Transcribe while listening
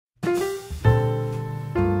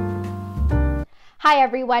Hi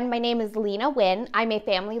everyone, my name is Lena Nguyen. I'm a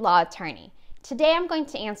family law attorney. Today I'm going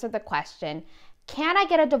to answer the question, can I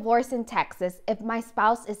get a divorce in Texas if my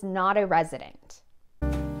spouse is not a resident?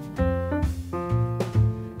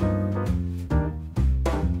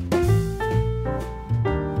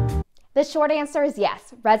 The short answer is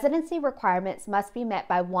yes. Residency requirements must be met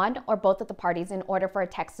by one or both of the parties in order for a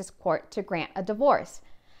Texas court to grant a divorce.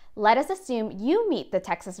 Let us assume you meet the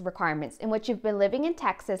Texas requirements in which you've been living in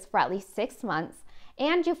Texas for at least 6 months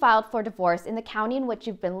and you filed for divorce in the county in which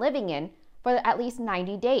you've been living in for at least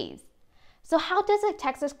 90 days. So how does a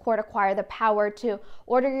Texas court acquire the power to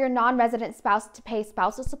order your non-resident spouse to pay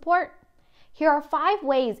spousal support? Here are 5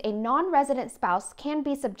 ways a non-resident spouse can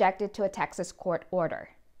be subjected to a Texas court order.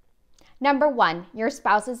 Number 1, your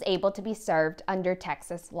spouse is able to be served under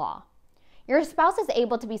Texas law. Your spouse is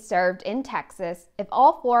able to be served in Texas if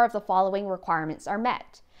all 4 of the following requirements are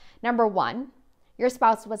met. Number 1, your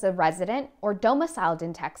spouse was a resident or domiciled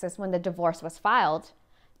in Texas when the divorce was filed.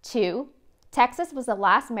 2, Texas was the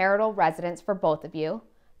last marital residence for both of you.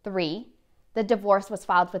 3, the divorce was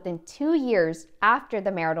filed within 2 years after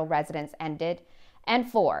the marital residence ended. And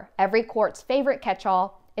 4, every court's favorite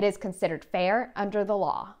catch-all, it is considered fair under the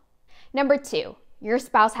law. Number 2, your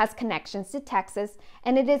spouse has connections to Texas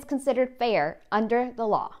and it is considered fair under the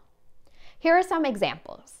law. Here are some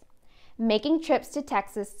examples. Making trips to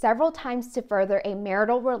Texas several times to further a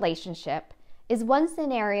marital relationship is one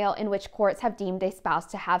scenario in which courts have deemed a spouse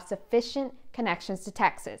to have sufficient connections to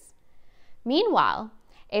Texas. Meanwhile,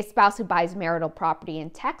 a spouse who buys marital property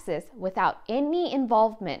in Texas without any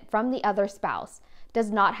involvement from the other spouse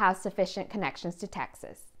does not have sufficient connections to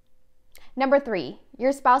Texas. Number 3,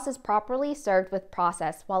 your spouse is properly served with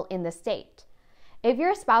process while in the state. If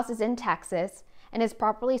your spouse is in Texas and is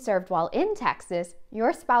properly served while in Texas,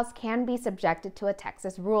 your spouse can be subjected to a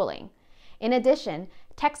Texas ruling. In addition,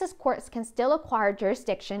 Texas courts can still acquire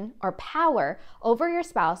jurisdiction or power over your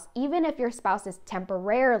spouse even if your spouse is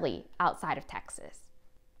temporarily outside of Texas.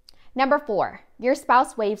 Number 4, your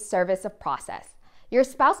spouse waives service of process. Your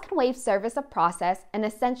spouse can waive service of process and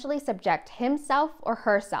essentially subject himself or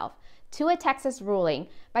herself to a Texas ruling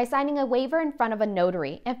by signing a waiver in front of a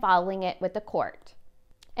notary and filing it with the court.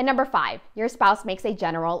 And number 5, your spouse makes a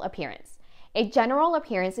general appearance. A general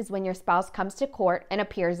appearance is when your spouse comes to court and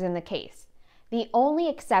appears in the case. The only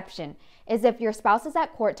exception is if your spouse is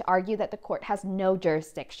at court to argue that the court has no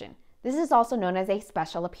jurisdiction. This is also known as a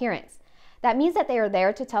special appearance. That means that they are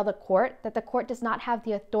there to tell the court that the court does not have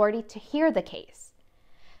the authority to hear the case.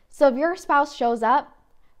 So if your spouse shows up,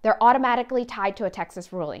 they're automatically tied to a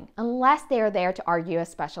Texas ruling, unless they are there to argue a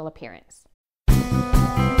special appearance.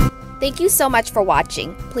 Thank you so much for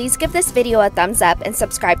watching. Please give this video a thumbs up and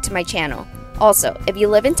subscribe to my channel. Also, if you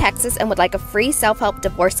live in Texas and would like a free self-help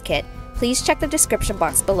divorce kit, please check the description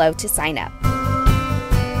box below to sign up.